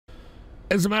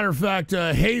As a matter of fact,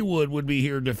 Haywood would be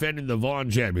here defending the Vaughn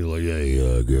chat. Be like,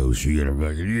 hey, Ghost, you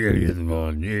gotta get the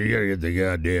Vaughn, you gotta get the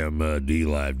goddamn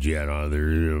D-Live chat on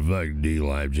there, fucking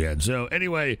D-Live chat. So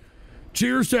anyway,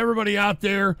 cheers to everybody out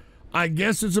there. I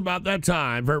guess it's about that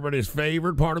time for everybody's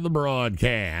favorite part of the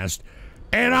broadcast,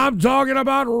 and I'm talking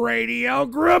about Radio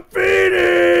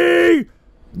Graffiti.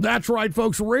 That's right,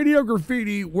 folks. Radio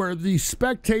Graffiti, where the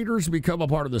spectators become a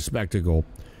part of the spectacle.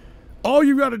 All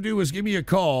you got to do is give me a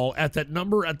call at that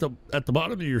number at the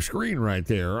bottom of your screen right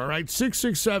there, all right?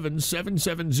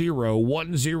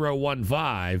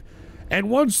 667-770-1015. And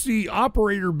once the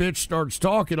operator bitch starts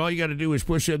talking, all you got to do is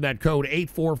push in that code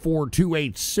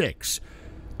 844286.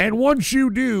 And once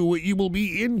you do, you will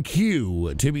be in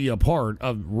queue to be a part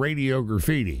of Radio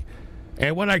Graffiti.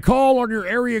 And when I call on your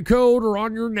area code or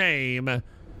on your name,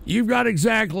 you've got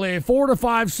exactly 4 to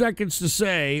 5 seconds to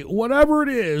say whatever it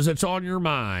is that's on your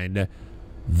mind.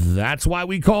 That's why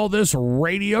we call this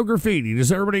Radio Graffiti.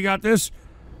 Does everybody got this?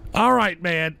 All right,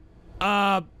 man.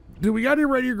 Do we got any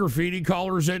Radio Graffiti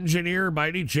callers, engineer, by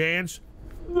any chance?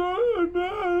 No.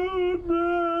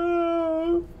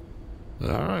 All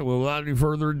right, well, without any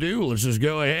further ado, let's just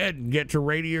go ahead and get to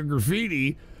Radio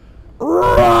Graffiti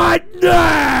right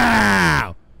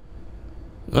now!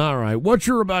 All right, what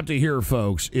you're about to hear,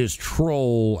 folks, is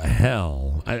troll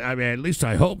hell. I mean, at least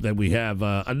I hope that we have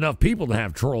enough people to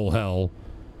have troll hell.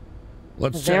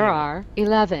 There are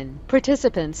 11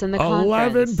 participants in the conference.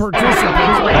 11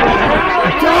 participants.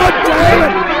 God damn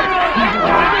it!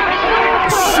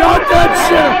 Shut that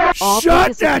shit up!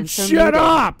 Shut that shit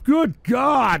up! Good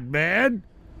God, man!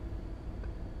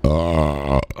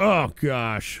 Oh,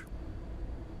 gosh.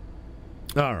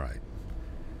 All right.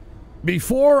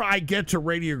 Before I get to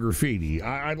Radio Graffiti,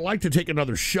 I'd like to take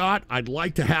another shot. I'd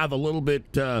like to have a little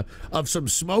bit of some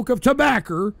smoke of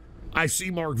tobacco. I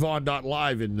see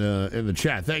MarkVaughn.live in the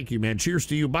chat. Thank you, man. Cheers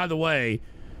to you. By the way,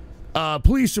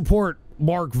 please support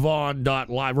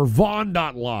MarkVaughn.live or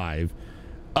Vaughn.live.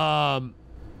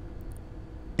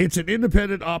 It's an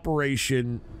independent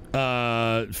operation,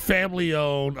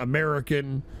 family-owned,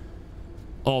 American,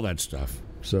 all that stuff.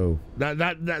 So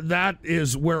that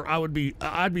is where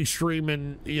I'd be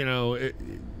streaming, you know.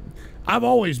 I've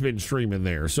always been streaming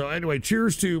there. So anyway,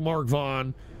 cheers to Mark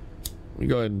Vaughn. Let me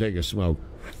go ahead and take a smoke.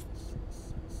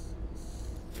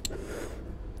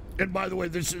 And by the way,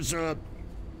 this is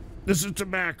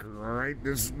tobacco, all right?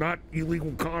 This is not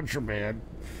illegal contraband.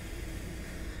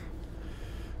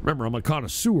 Remember, I'm a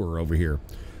connoisseur over here.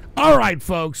 All right,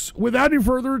 folks, without any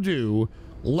further ado,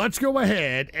 let's go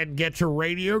ahead and get to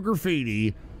Radio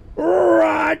Graffiti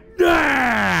right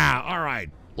now. All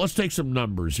right, let's take some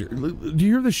numbers here. Do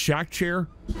you hear the shack chair?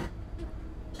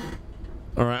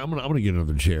 All right, I'm gonna get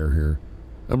another chair here.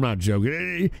 I'm not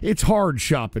joking. It's hard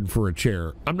shopping for a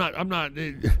chair. I'm not.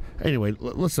 Anyway,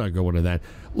 let's not go into that.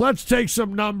 Let's take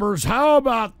some numbers. How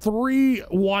about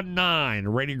 319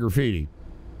 Radio Graffiti?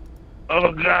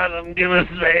 Oh God, I'm gonna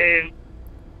save.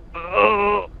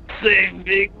 Oh, save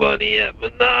big money at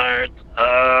Menards.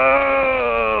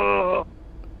 Oh.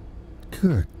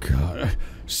 Good God.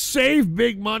 Save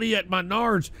big money at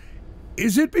Menards.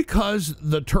 Is it because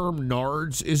the term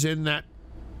nards is in that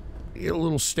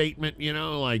little statement, you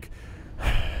know, like,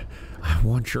 I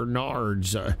want your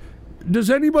nards?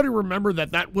 Does anybody remember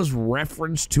that was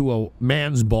reference to a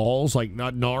man's balls, like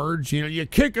not nards? You know, you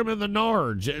kick him in the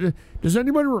nards. Does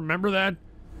anybody remember that?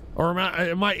 Or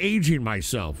am I aging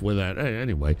myself with that?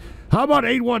 Anyway, how about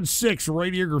 816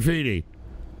 Radio Graffiti?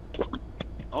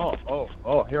 Oh,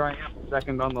 here I am,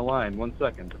 second on the line. 1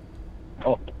 second.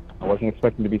 Oh, I wasn't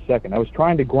expecting to be second. I was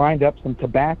trying to grind up some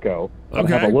tobacco.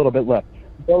 Okay. I have a little bit left.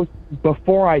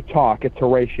 Before I talk, it's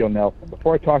Horatio Nelson.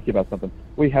 Before I talk to you about something,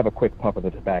 will you have a quick puff of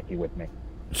the tobacco with me?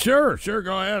 Sure,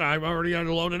 go ahead. I've already got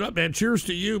it loaded up, man. Cheers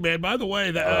to you, man. By the way,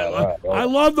 I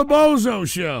love the Bozo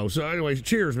Show. So anyway,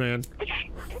 cheers, man.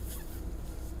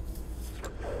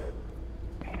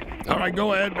 All right,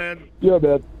 go ahead, man. Yeah,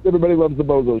 man. Everybody loves the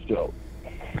Bozo Show.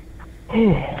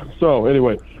 So,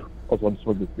 anyway, I also want to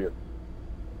swig this beer.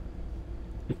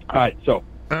 All right, so.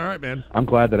 All right, man. I'm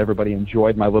glad that everybody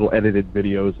enjoyed my little edited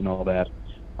videos and all that.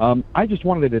 I just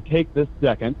wanted to take this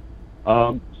second.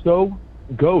 So,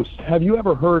 Ghost, have you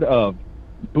ever heard of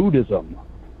Buddhism?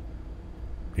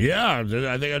 Yeah,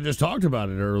 I think I just talked about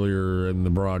it earlier in the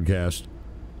broadcast.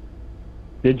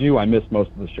 Did you? I missed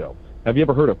most of the show. Have you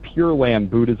ever heard of Pure Land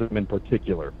Buddhism in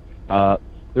particular?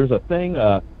 There's a thing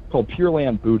called Pure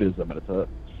Land Buddhism, and it's a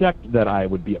sect that I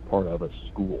would be a part of, a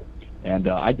school. And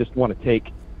I just want to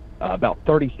take about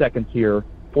 30 seconds here,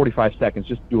 45 seconds,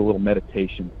 just do a little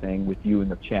meditation thing with you in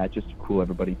the chat, just to cool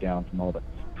everybody down from all the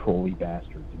trolly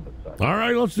bastards and such. All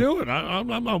right, let's do it.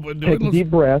 I'm open to Take it. a deep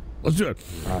breath. Let's do it.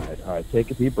 All right.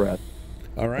 Take a deep breath.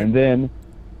 All right. And then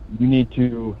you need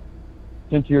to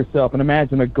center yourself and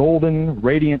imagine a golden,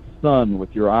 radiant sun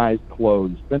with your eyes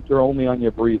closed. Center only on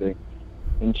your breathing.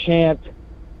 And chant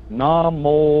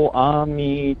Namo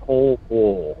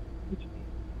Amitopo.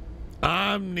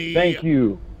 Omni. Thank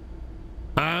you.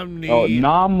 Omni. Oh,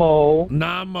 Namo.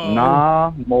 Namo.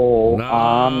 Namo.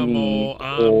 Namo.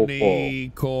 Amitopo.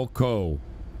 Omni. Coco.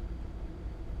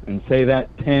 And say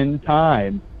that 10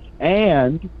 times.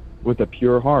 And with a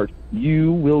pure heart,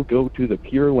 you will go to the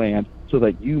Pure Land so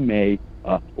that you may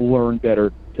learn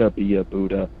better to be a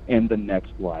Buddha in the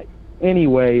next life.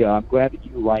 Anyway, I'm glad that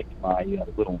you liked my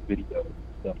little video and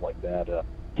stuff like that.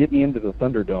 Get me into the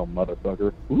Thunderdome,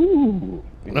 motherfucker. Ooh.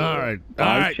 All right. All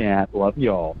Bye, right. chat. Love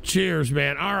y'all. Cheers,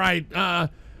 man. All right.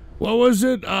 What was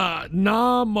it?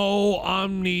 Namo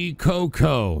Omni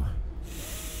Coco.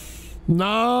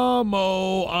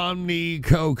 Namo Omni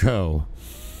Coco.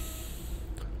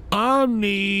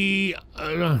 Omni.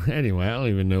 Anyway, I don't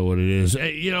even know what it is.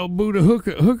 Hey, you know, Buddha,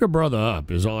 hook a brother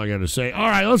up is all I got to say. All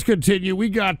right, let's continue. We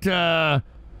got, how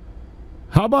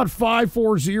about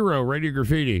 540 Radio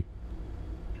Graffiti?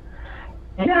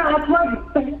 Yeah, that's right, you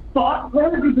fat fuck.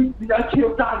 Where did you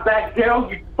kill Don back there,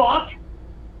 you fuck?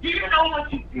 Do you know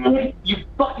what you did, you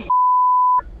fucking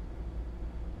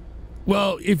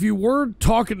Well, if you weren't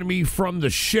talking to me from the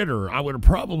shitter, I would have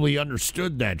probably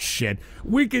understood that shit.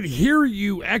 We could hear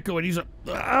you echoing. He's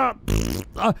like,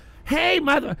 hey,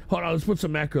 mother. Hold on, let's put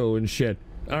some echo and shit.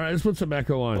 All right, let's put some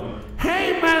echo on.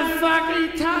 Hey, motherfucker,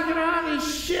 you talking all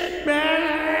this shit,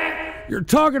 man? You're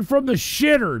talking from the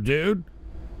shitter, dude.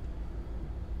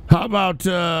 How about,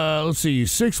 let's see,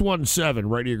 617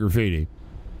 Radio Graffiti.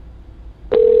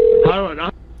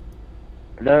 Hello.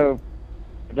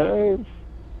 Hello?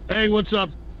 Hey, what's up?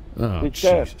 Oh, What's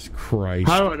up? Jesus Christ.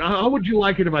 How would you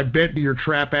like it if I bent your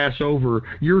trap ass over,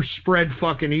 your spread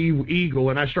fucking eagle,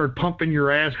 and I start pumping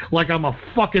your ass like I'm a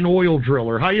fucking oil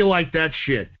driller? How you like that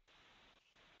shit?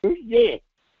 Who's this?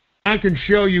 I can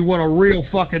show you what a real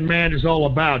fucking man is all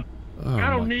about. Oh, I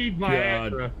don't my need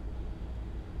God. Viagra.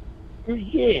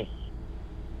 Who's this?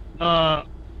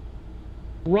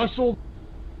 Russell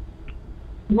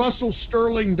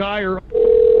Sterling Dyer.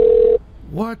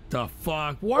 What the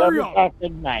fuck? Why are y'all?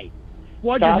 Fucking night.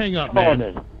 Why'd you hang up,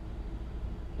 man?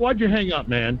 Why'd you hang up,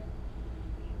 man?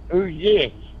 Who's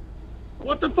this?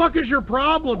 What the fuck is your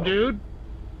problem, dude?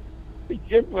 What's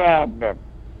your problem?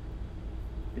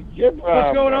 What's your problem?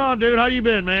 What's going on, dude? How you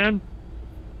been, man?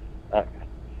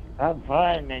 I'm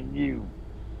fine, and you?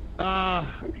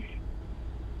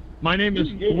 My name is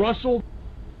Russell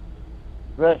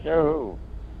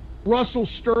Russell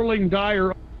Sterling Dyer.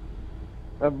 who?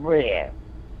 From where?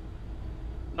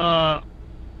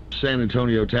 San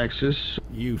Antonio, Texas.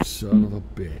 You son of a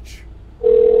bitch.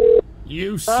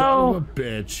 You son of a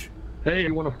bitch. Hey,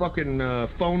 you want to fucking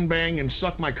phone bang and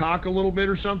suck my cock a little bit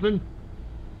or something?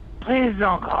 Please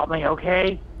don't call me,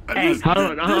 okay? How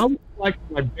would you like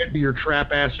if I bent your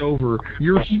trap ass over,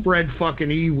 your spread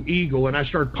fucking eagle, and I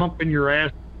start pumping your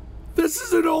ass? This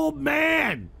is an old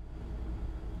man.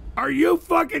 Are you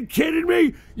fucking kidding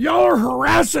me? Y'all are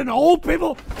harassing old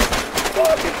people?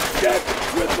 Fucking shit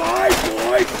with my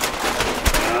voice.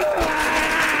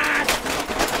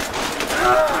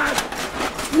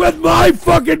 With my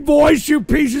fucking voice, you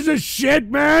pieces of shit,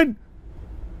 man.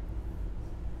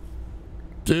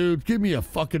 Dude, give me a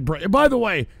fucking break. By the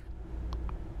way,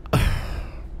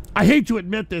 I hate to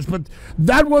admit this, but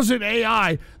that wasn't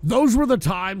AI. Those were the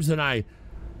times that I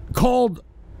called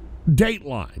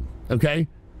Dateline, okay?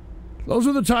 Those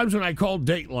are the times when I called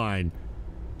Dateline.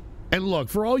 And look,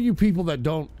 for all you people that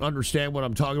don't understand what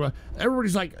I'm talking about,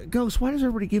 everybody's like, Ghost, why does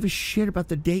everybody give a shit about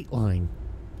the Dateline?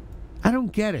 I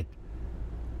don't get it.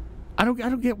 I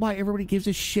don't get why everybody gives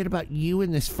a shit about you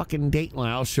and this fucking Dateline.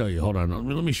 I'll show you. Hold on.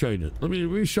 Let me show you this. Let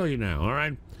me show you now, all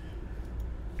right?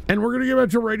 And we're going to get back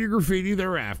to Radio Graffiti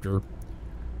thereafter.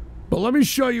 But let me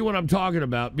show you what I'm talking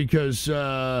about because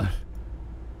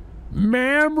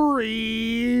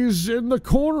memories in the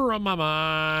corner of my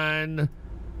mind.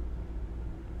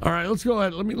 All right, let's go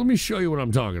ahead. Let me show you what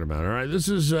I'm talking about. All right, this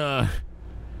was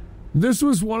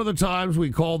one of the times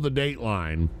we called the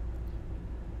Dateline.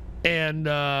 And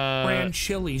brand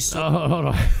chili. So hold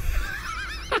on.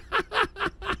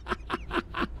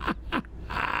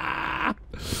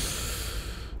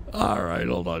 All right,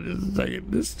 hold on just a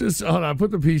second. This hold on.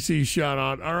 Put the PC shot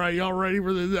on. All right, y'all ready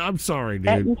for this? I'm sorry,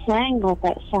 dude. Triangle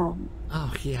that song.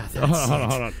 oh yeah, that's Hold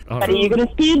on. But are you gonna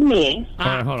feed me? All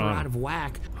right, hold They're on. out of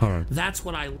whack. Hold on. That's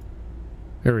what I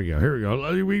Here we go.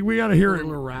 We got to hear a it.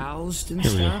 little aroused and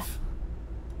Here we go. stuff.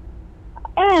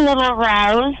 a little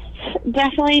roused.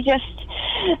 Definitely just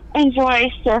enjoy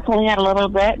circling it a little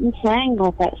bit and playing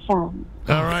with it some.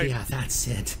 All right. Yeah, that's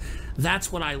it.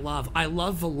 That's what I love. I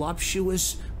love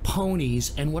voluptuous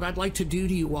ponies, and what I'd like to do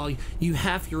to you while you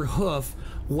have your hoof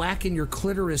whacking your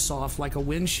clitoris off like a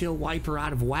windshield wiper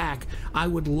out of whack, I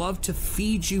would love to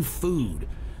feed you food.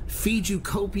 Feed you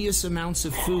copious amounts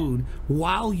of food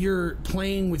while you're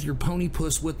playing with your pony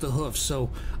puss with the hoof. So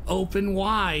open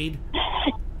wide.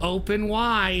 Open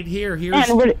wide.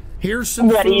 Here's some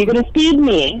What food. are you going to feed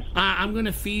me? I'm going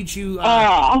to feed you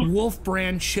Wolf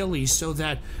brand chili so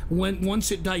that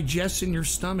once it digests in your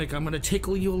stomach, I'm going to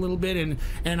tickle you a little bit,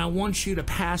 and I want you to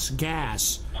pass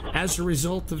gas as a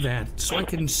result of that, so I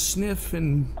can sniff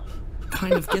and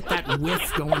kind of get that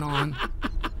whiff going on.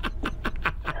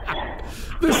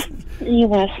 You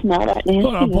want to smell that?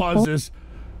 Hold on, pause this.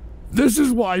 This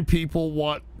is why people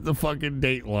want the fucking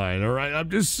Dateline, all right? I'm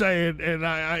just saying, and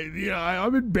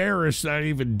I'm embarrassed that I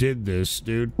even did this,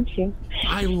 dude. Thank you.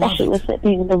 I love Especially it. with it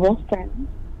being the wolf brand.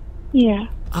 Yeah.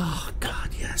 Oh God,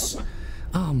 yes.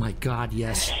 Oh my God,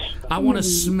 yes. I want to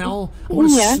smell. I want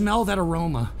to smell that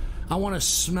aroma. I want to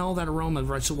smell that aroma,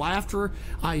 right? So after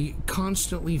I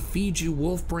constantly feed you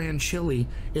Wolf brand chili,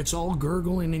 it's all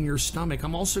gurgling in your stomach.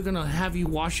 I'm also going to have you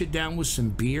wash it down with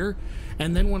some beer.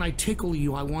 And then when I tickle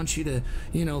you, I want you to,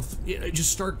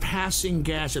 just start passing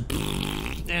gas.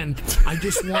 And I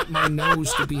just want my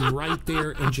nose to be right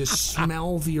there and just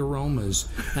smell the aromas.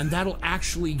 And that'll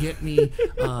actually get me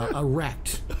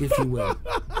erect, if you will.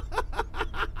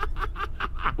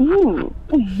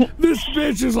 This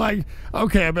bitch is like,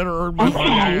 okay, I better earn my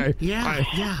money. Yeah.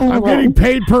 I'm getting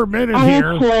paid per minute I'm here.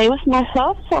 going to play with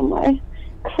myself on my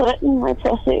clit and my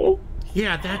pussy.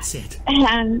 Yeah, that's it.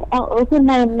 And I'll open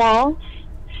my mouth,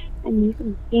 and you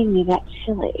can feed me that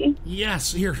chili.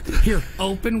 Yes, here,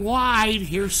 open wide.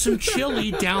 Here's some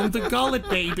chili down the gullet,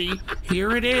 baby.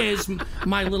 Here it is,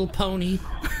 my little pony.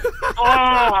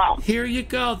 Here you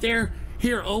go.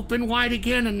 Here, open wide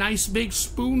again. A nice big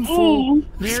spoonful.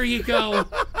 There you go.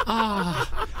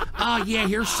 Yeah,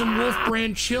 here's some Wolf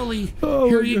brand chili.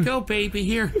 Here you go, baby.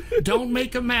 Here, don't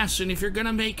make a mess. And if you're going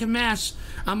to make a mess,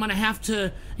 I'm going to have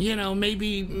to,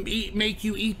 maybe make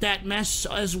you eat that mess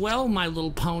as well, my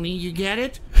little pony. You get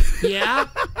it? Yeah?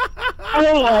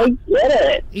 I get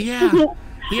it. Yeah.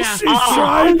 Yeah. She's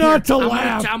trying not to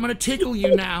laugh. I'm going to tickle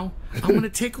you now. I'm going to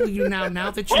tickle you now.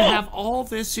 Now that you have all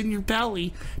this in your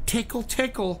belly, tickle.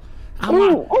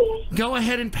 Go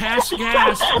ahead and pass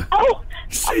gas.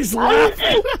 She's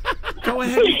laughing. Go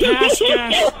ahead and pass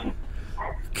gas.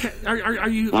 Are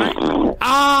you?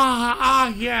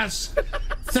 Yes.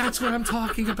 That's what I'm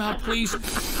talking about, please.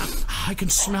 I can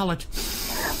smell it.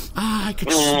 I can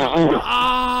smell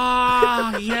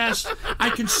it. Yes. I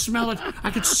can smell it.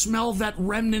 I can smell that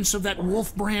remnants of that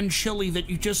Wolf brand chili that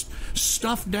you just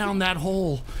stuffed down that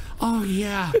hole. Oh,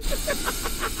 yeah.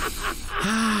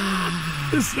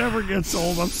 This never gets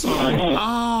old, I'm sorry.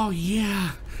 Oh,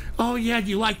 yeah. Oh, yeah. Do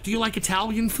you like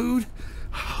Italian food?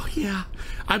 Oh, yeah.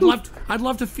 I'd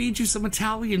love to feed you some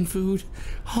Italian food.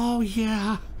 Oh,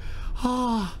 yeah.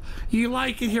 Oh, you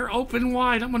like it? Here, open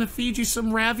wide. I'm going to feed you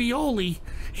some ravioli.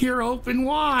 Here, open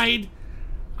wide.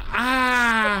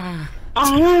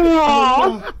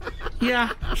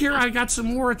 Yeah, here, I got some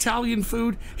more Italian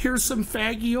food. Here's some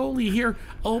fagioli. Here,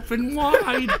 open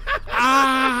wide.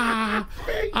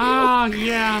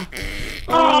 Yeah. Oh,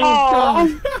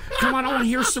 God. Come on, I want to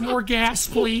hear some more gas,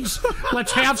 please.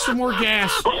 Let's have some more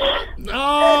gas.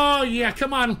 Oh, yeah,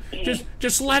 come on.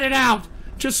 Just let it out.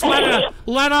 Just let it out.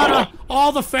 Let out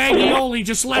all the fagioli.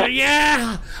 Just let it.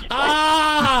 Yeah.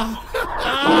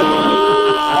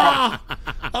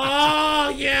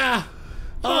 Oh, yeah.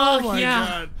 Oh, my yeah.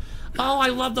 God. Oh, I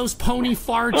love those pony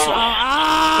farts.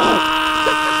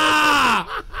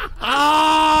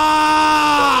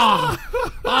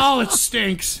 Oh, it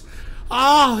stinks.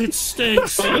 Oh, it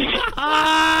stinks. Oh,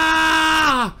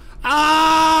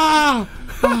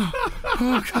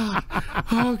 God.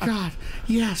 Oh, God.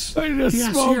 Yes. I just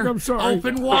smoked. Here. I'm sorry.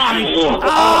 Open wide.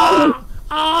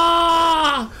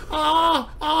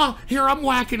 Here, I'm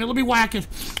whacking it. Let me whack it.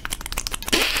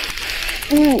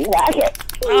 Like it.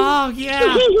 Oh,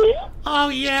 yeah. Oh,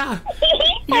 yeah.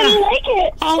 I like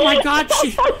it. Oh, my God.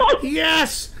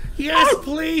 Yes,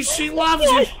 please. She loves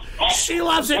it. She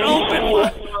loves it. Open.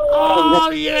 Oh,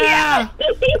 yeah.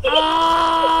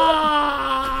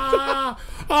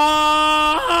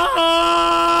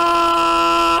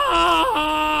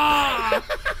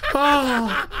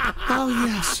 Oh,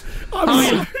 yes. Oh,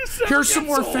 yeah. Here's some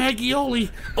more fagioli.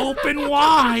 Open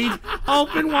wide.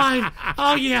 Open wide.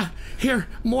 Oh, yeah. Here,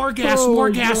 more gas, more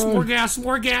gas, more gas,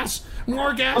 more gas,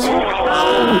 more gas.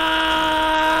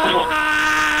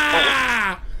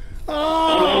 Ah!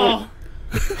 Oh!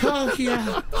 Oh,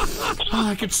 yeah. Oh,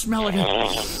 I can smell it.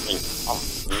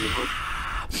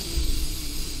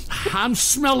 I'm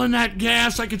smelling that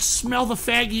gas. I could smell the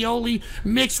fagioli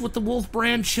mixed with the Wolf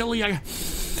brand chili. Yeah,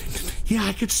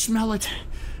 I could smell it.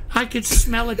 I could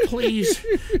smell it, please.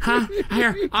 Huh?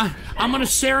 Here, I'm gonna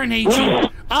serenade you.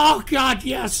 Oh, God,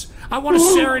 yes. I want to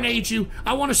serenade you.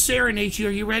 I want to serenade you.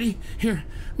 Are you ready? Here.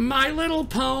 My little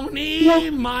pony,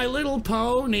 my little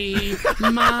pony,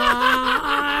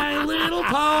 my little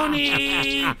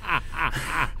pony.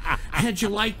 Did you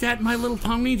like that, my little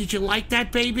pony? Did you like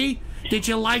that, baby? Did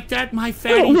you like that, my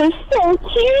fatty? It was so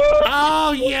cute.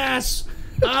 Oh, yes.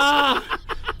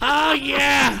 Oh,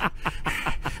 yeah.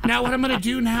 Now, what I'm going to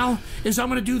do now is I'm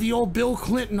going to do the old Bill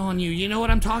Clinton on you. You know what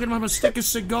I'm talking about? I'm going to stick a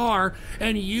cigar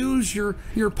and use your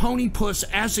pony puss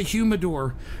as a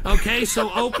humidor. Okay,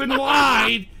 so open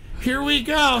wide. Here we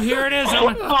go. Here it is.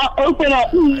 I'll open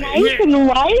up nice and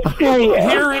wide for you.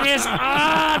 Here it is.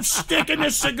 I'm sticking the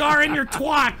cigar in your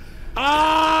twat. Oh!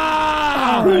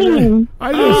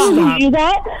 I just stopped. You do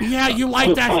that? Yeah, you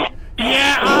like that?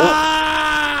 Yeah.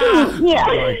 Yeah.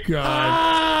 Oh, my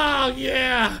God. Oh,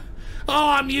 yeah. Oh,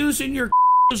 I'm using your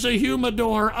as a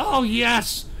humidor. Oh,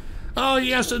 yes. Oh,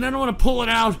 yes. And then I'm going to pull it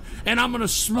out, and I'm going to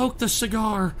smoke the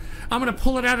cigar. I'm going to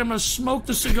pull it out. I'm going to smoke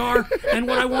the cigar. And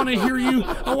what I want to hear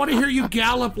you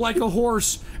gallop like a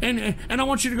horse. And I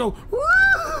want you to go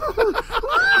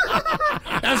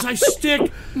as I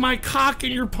stick my cock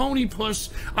in your pony puss.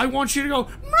 I want you to go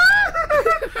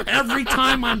every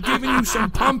time I'm giving you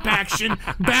some pump action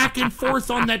back and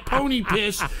forth on that pony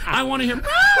piss. I want to hear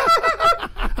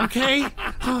okay?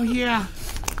 Oh, yeah.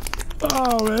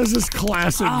 Oh, this is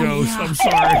classic Ghost. Yeah. I'm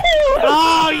sorry.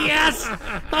 Oh, yes.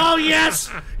 Oh, yes.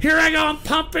 Here I go. I'm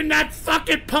pumping that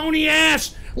fucking pony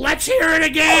ass. Let's hear it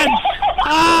again.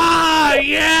 Oh,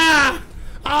 yeah.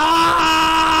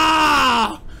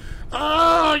 Oh.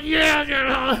 Oh,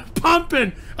 yeah.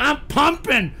 Pumping. I'm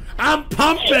pumping. I'm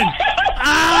pumping.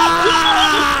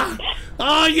 Ah.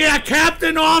 Oh, yeah.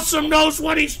 Captain Awesome knows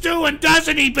what he's doing,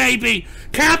 doesn't he, baby?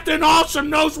 Captain Awesome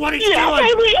knows what he's doing.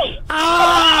 Baby.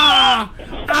 Ah!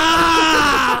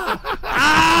 Ah!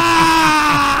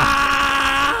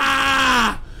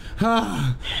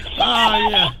 Ah! Oh,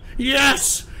 yeah.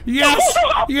 Yes! Yes!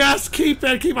 Yes! Keep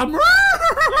it! Keep it!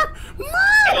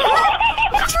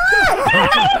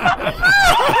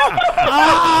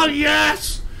 Oh,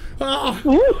 yes!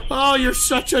 Oh, you're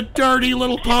such a dirty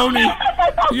little pony.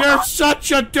 You're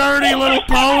such a dirty little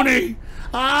pony.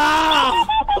 Ah!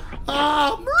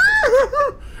 Oh!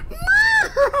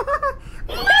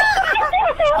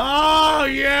 Oh,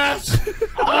 yes.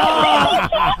 Oh.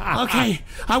 Okay,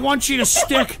 I want you to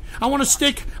stick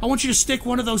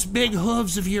one of those big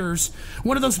hooves of yours.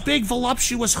 One of those big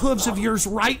voluptuous hooves of yours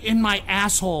right in my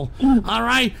asshole. All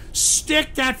right?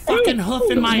 Stick that fucking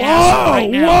hoof in my asshole right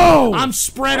now. Whoa. I'm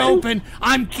spread open.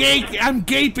 I'm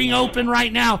gaping open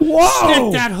right now. Whoa.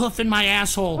 Stick that hoof in my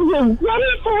asshole. Ready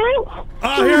for it?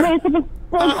 Oh, here.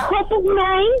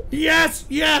 Yes.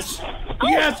 Yes.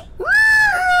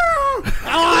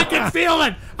 Oh, I can feel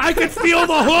it. I can feel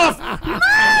the hoof.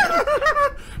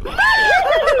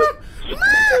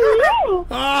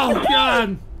 Oh,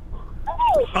 God.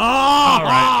 Oh,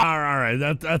 All right.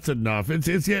 That's enough.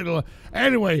 It's getting.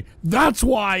 Anyway, that's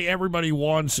why everybody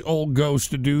wants old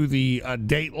Ghost to do the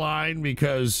Dateline,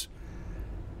 because,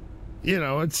 you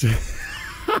know, it's.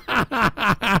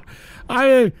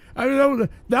 I mean,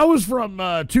 that was from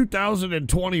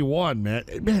 2021, man.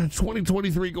 Man, it's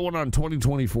 2023 going on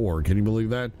 2024. Can you believe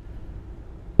that?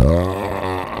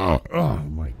 Oh,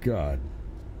 my God.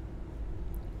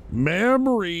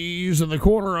 Memories in the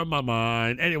corner of my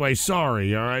mind. Anyway,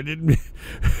 sorry, all right?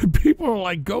 People are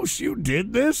like, Ghost, you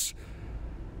did this?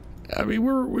 I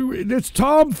mean, it's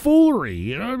tomfoolery.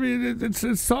 You know what I mean?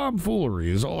 It's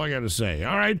tomfoolery is all I got to say.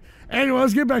 All right? Anyway,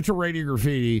 let's get back to Radio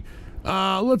Graffiti.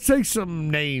 Let's take some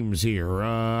names here.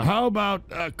 How about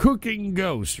Cooking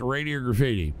Ghost, Radio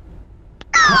Graffiti?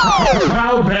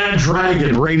 How bad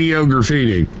dragon, Radio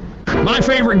Graffiti. My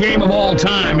favorite game of all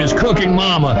time is Cooking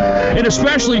Mama. It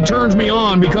especially turns me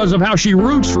on because of how she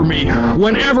roots for me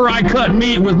whenever I cut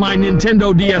meat with my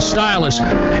Nintendo DS stylus.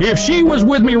 If she was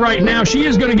with me right now, she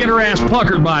is going to get her ass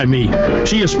puckered by me.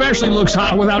 She especially looks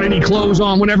hot without any clothes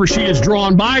on whenever she is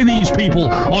drawn by these people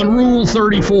on Rule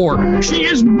 34. She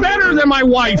is better than my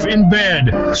wife in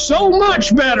bed. So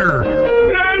much better.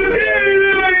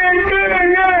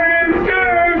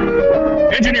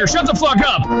 Engineer, shut the fuck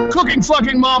up. Cooking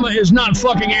fucking mama is not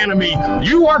fucking enemy.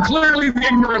 You are clearly the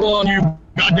ignorant one, you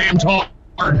goddamn tard.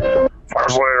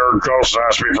 First later, Ghost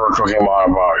asked me for a Cooking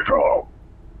Mama body pillow.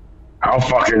 How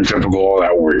fucking typical of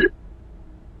that week.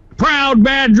 Proud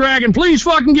Bad Dragon, please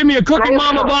fucking give me a Cooking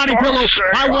Mama body pillow.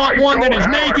 I want one that is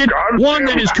naked, one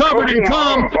that is covered in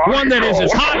cum, one that is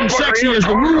as hot and sexy as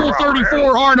the Rule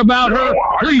 34 aren't about her.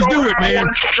 Please do it, man.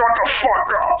 Shut the fuck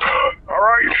up. All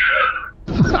right?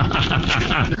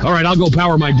 All right, I'll go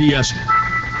power my DS.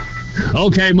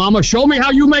 Okay, Mama, show me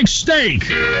how you make steak.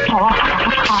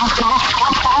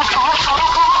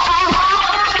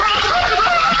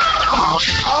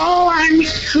 Oh, I'm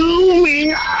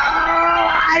zooming.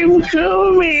 I'm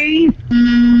zooming.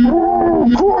 Oh,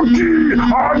 cookie.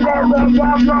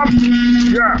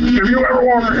 Yeah, if you ever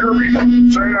want to hear me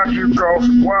say that, you go,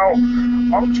 well,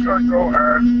 I'm just going to go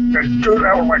ahead and do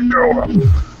that with my dildo.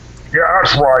 Yeah,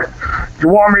 that's right. You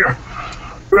want me to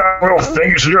do that little thing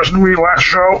you suggested to me last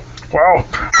show? Well,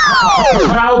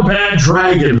 Proud Bad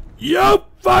Dragon. You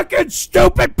fucking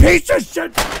stupid piece of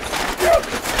shit! You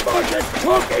fucking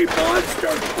Cookie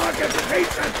Monster fucking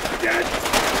piece of shit!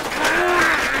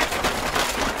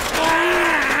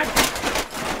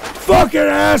 Fucking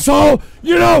asshole!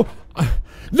 You know,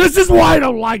 this is why I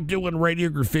don't like doing Radio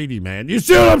Graffiti, man. You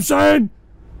see what I'm saying?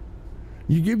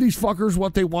 You give these fuckers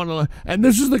what they want to, and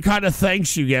this is the kind of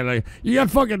thanks you get. Like, you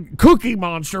got fucking Cookie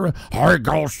Monster. I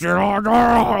go shit on.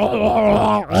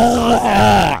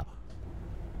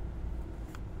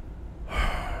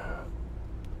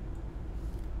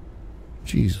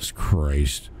 Jesus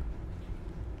Christ.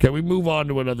 Can we move on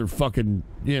to another fucking,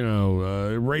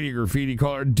 Radio Graffiti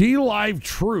caller? D-Live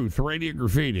Truth, Radio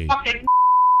Graffiti. Fucking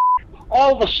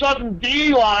all of a sudden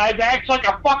D-Live acts like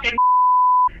a fucking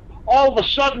all of a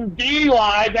sudden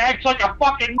D-Live acts like a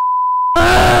fucking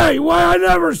Hey, why I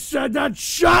never said that?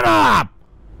 Shut up!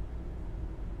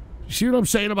 See what I'm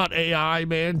saying about AI,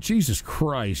 man? Jesus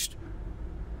Christ.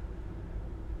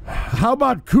 How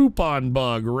about Coupon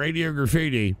Bug, Radio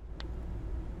Graffiti?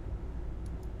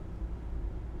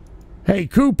 Hey,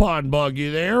 Coupon Bug,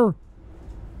 you there?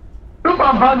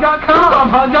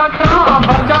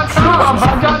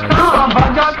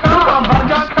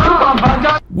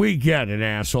 We get it,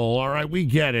 asshole. All right, we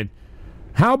get it.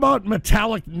 How about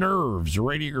Metallic Nerves,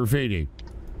 Radio Graffiti?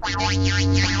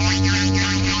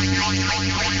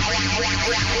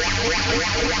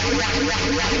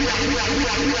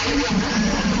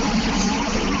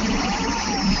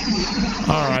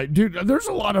 All right, dude, there's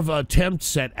a lot of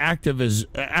attempts at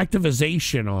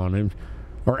activization on him,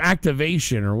 or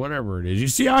activation, or whatever it is. You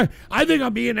see, I think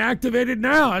I'm being activated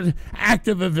now.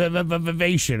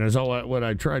 Activation is all what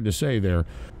I tried to say there.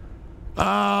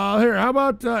 Here, how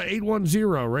about 810,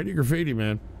 Radio Graffiti,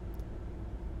 man?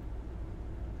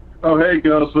 Oh, hey,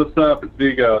 Ghost, what's up? It's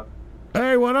Vigo.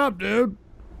 Hey, what up, dude?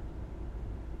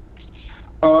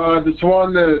 Just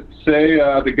wanted to say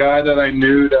the guy that I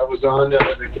knew that was on the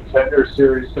Contender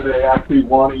Series today actually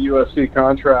won a UFC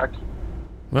contract.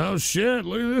 Oh, shit,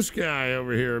 look at this guy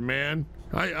over here, man.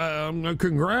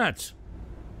 Congrats.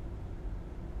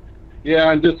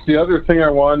 Yeah, and just the other thing I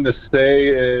wanted to say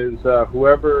is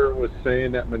whoever was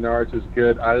saying that Menards is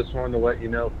good, I just wanted to let you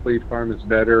know Fleet Farm is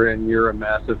better, and you're a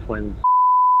massive flaming.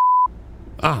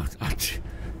 Oh,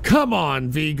 come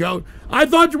on, Vigo. I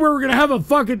thought we were going to have a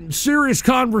fucking serious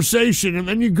conversation, and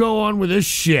then you go on with this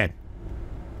shit.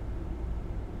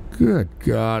 Good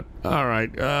God. All right.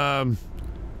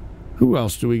 Who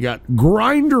else do we got?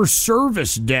 Grinder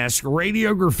Service Desk,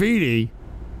 Radio Graffiti.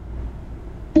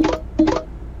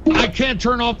 I can't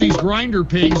turn off these grinder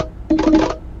pigs.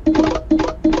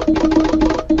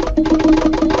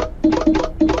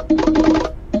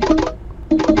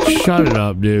 Shut it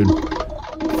up, dude.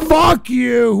 Fuck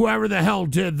you, whoever the hell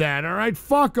did that, all right?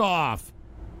 Fuck off.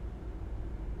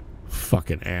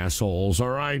 Fucking assholes, all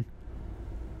right?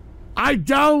 I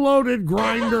downloaded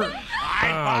Grinder.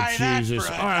 Oh, Jesus.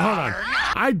 All right, hold on.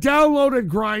 I downloaded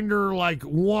Grinder like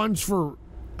once for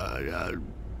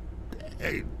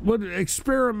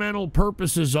experimental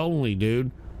purposes only,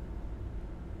 dude.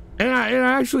 And I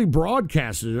actually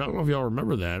broadcasted it. I don't know if y'all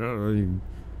remember that. I don't know. You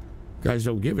guys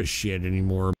don't give a shit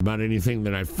anymore about anything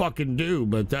that I fucking do,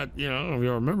 but that, I don't know if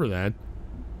y'all remember that.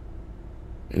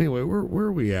 Anyway, where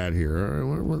are we at here?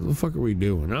 What the fuck are we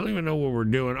doing? I don't even know what we're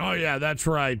doing. Oh, yeah, that's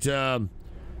right.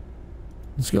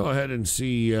 Let's go ahead and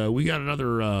see. We got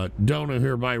another donor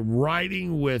here by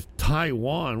Riding with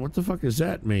Taiwan. What the fuck does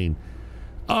that mean?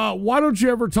 Why don't you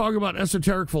ever talk about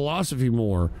esoteric philosophy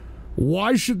more?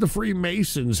 Why should the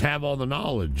Freemasons have all the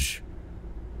knowledge?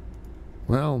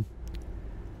 Well,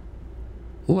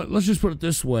 let's just put it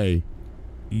this way.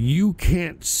 You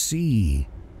can't see.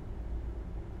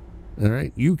 All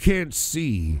right? You can't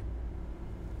see.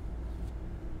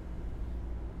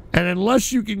 And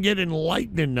unless you can get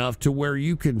enlightened enough to where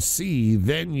you can see,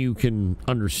 then you can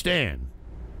understand.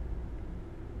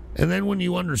 And then when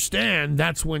you understand,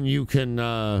 that's when you can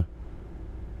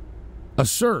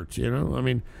assert, you know? I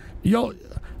mean,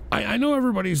 I know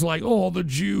everybody's like, oh, the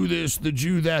Jew this, the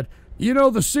Jew that. You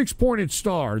know, the six-pointed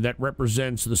star that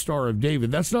represents the Star of David,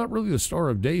 that's not really the Star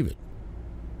of David.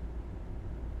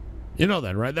 You know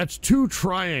that, right? That's two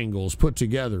triangles put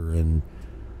together and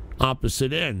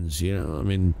opposite ends, you know? I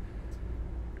mean,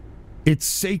 it's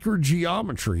sacred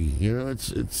geometry, you know?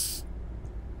 It's...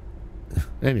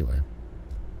 Anyway.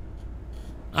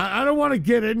 I don't want to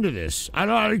get into this. I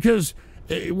don't, because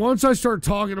once I start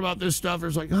talking about this stuff,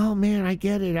 it's like, oh, man, I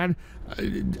get it.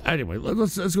 Anyway,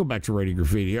 let's go back to Radio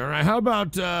Graffiti, all right? How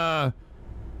about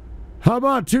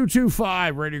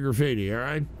 225 Radio Graffiti, all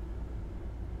right?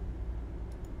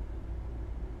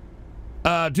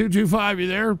 225, you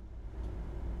there?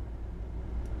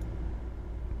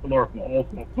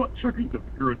 Also, butt chugging the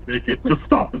beer and make it just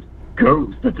stop and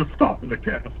goes to just stop in the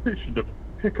gas station to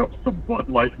pick up some Bud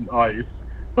Light and ice.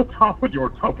 The top of your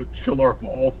tub and chill our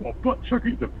balls while butt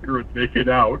chugging the beer and make it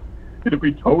out. It'll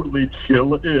be totally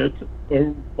chill it.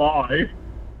 Oh my.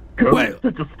 Goes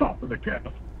to just stop in the gas.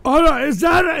 Hold on, is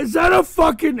that a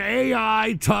fucking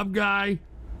AI tub guy?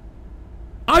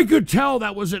 I could tell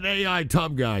that was an AI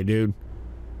tub guy, dude.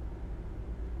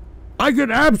 I could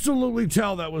absolutely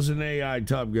tell that was an AI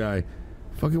tub guy.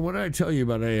 Fucking, what did I tell you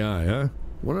about AI, huh?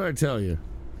 What did I tell you?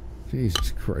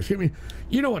 Jesus Christ. I mean,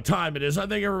 you know what time it is. I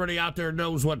think everybody out there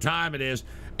knows what time it is.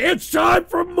 It's time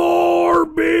for more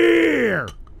beer!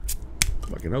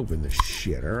 Fucking open this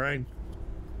shit, all right?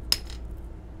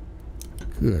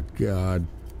 Good God.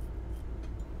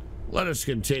 Let us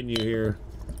continue here.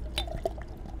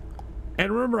 And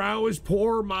remember, I always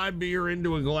pour my beer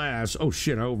into a glass. Oh,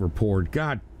 shit, I overpoured.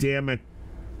 God damn it.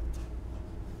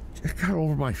 I got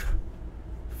over my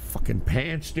fucking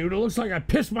pants, dude. It looks like I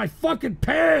pissed my fucking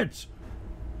pants.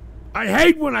 I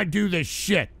hate when I do this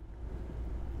shit.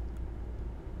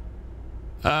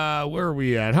 Where are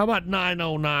we at? How about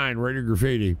 909 Radio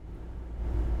Graffiti?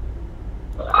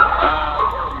 Where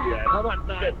are we at? How about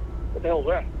 9? What the hell's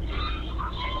that?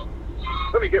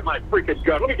 Let me get my freaking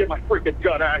gun. Let me get my freaking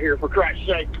gun out of here, for Christ's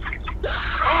sake.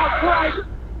 Oh, Christ!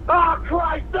 Oh,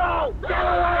 Christ, no! Get away,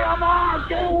 I'm on!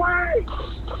 Get away!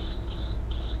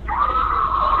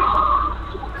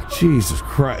 Jesus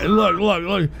Christ.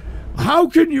 Look. How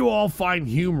can you all find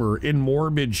humor in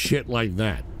morbid shit like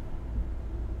that?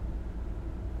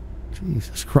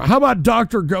 Jesus Christ. How about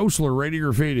Dr. Ghostler, Radio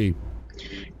Graffiti?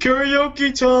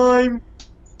 Karaoke time!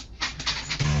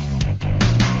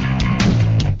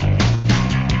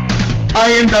 I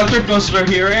am Dr. Ghostler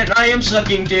here, and I am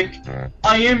sucking dick.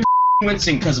 I am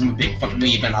wincing because I'm a big fucking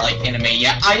weeb and I like anime.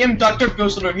 Yeah, I am Dr.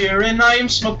 Ghostler here, and I am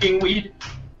smoking weed.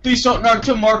 Please don't nod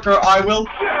to Mark or I will.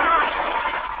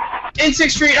 In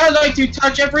 6th Street, I like to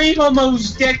touch every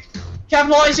homo's dick,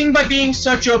 capitalizing by being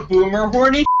such a boomer.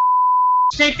 Horny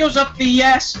snake goes up the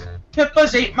ass.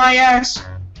 Pippas ate my ass.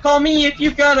 Call me if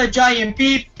you got a giant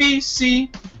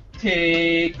BBC.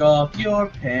 Take off your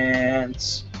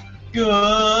pants.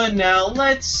 Good, now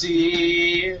let's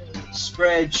see.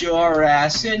 Spread your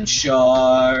ass and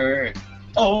shart.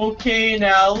 Okay,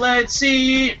 now let's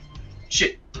see.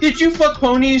 Shit. Did you fuck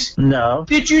ponies? No.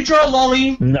 Did you draw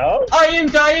lolly? No. I am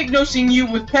diagnosing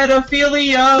you with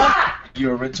pedophilia.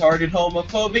 You're retarded,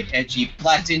 homophobic, edgy,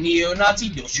 Latin, neo-Nazi.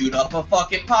 You'll shoot up a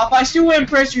fucking Popeyes to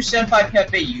impress your senpai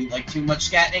Pepe. You like too much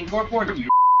scat and gore porn.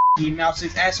 You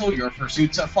mouse's asshole. Your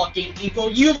pursuit's a fucking eagle.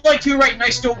 You like to write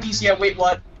nice stories. Yeah, wait,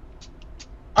 what?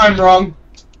 I'm wrong.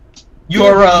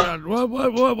 You're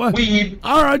what? Weed.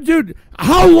 All right, dude.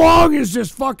 How long is this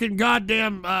fucking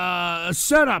goddamn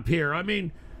setup here? I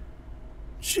mean,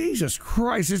 Jesus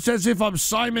Christ! It's as if I'm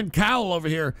Simon Cowell over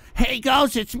here. Hey,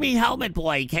 Ghost, it's me, Helmet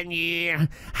Boy. Can you?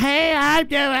 Hey, I'm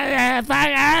doing.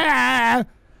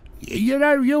 You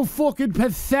know, you're fucking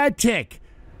pathetic.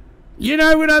 You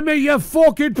know what I mean? You're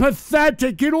fucking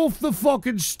pathetic. Get off the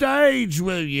fucking stage,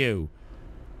 will you?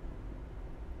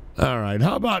 All right,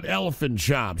 how about Elephant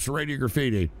Chops, Radio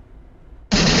Graffiti?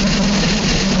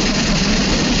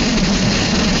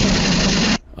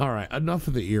 All right, enough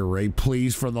of the ear rape,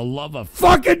 please, for the love of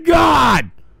fucking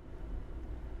God!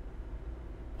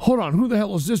 Hold on, who the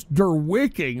hell is this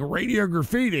Derwicking, Radio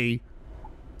Graffiti?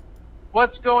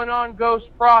 What's going on, Ghost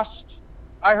Frost?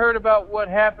 I heard about what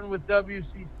happened with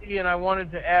WCC, and I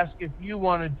wanted to ask if you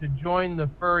wanted to join the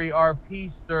furry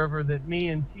RP server that me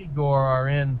and Tigor are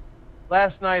in.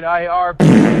 Last night I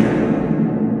RP'd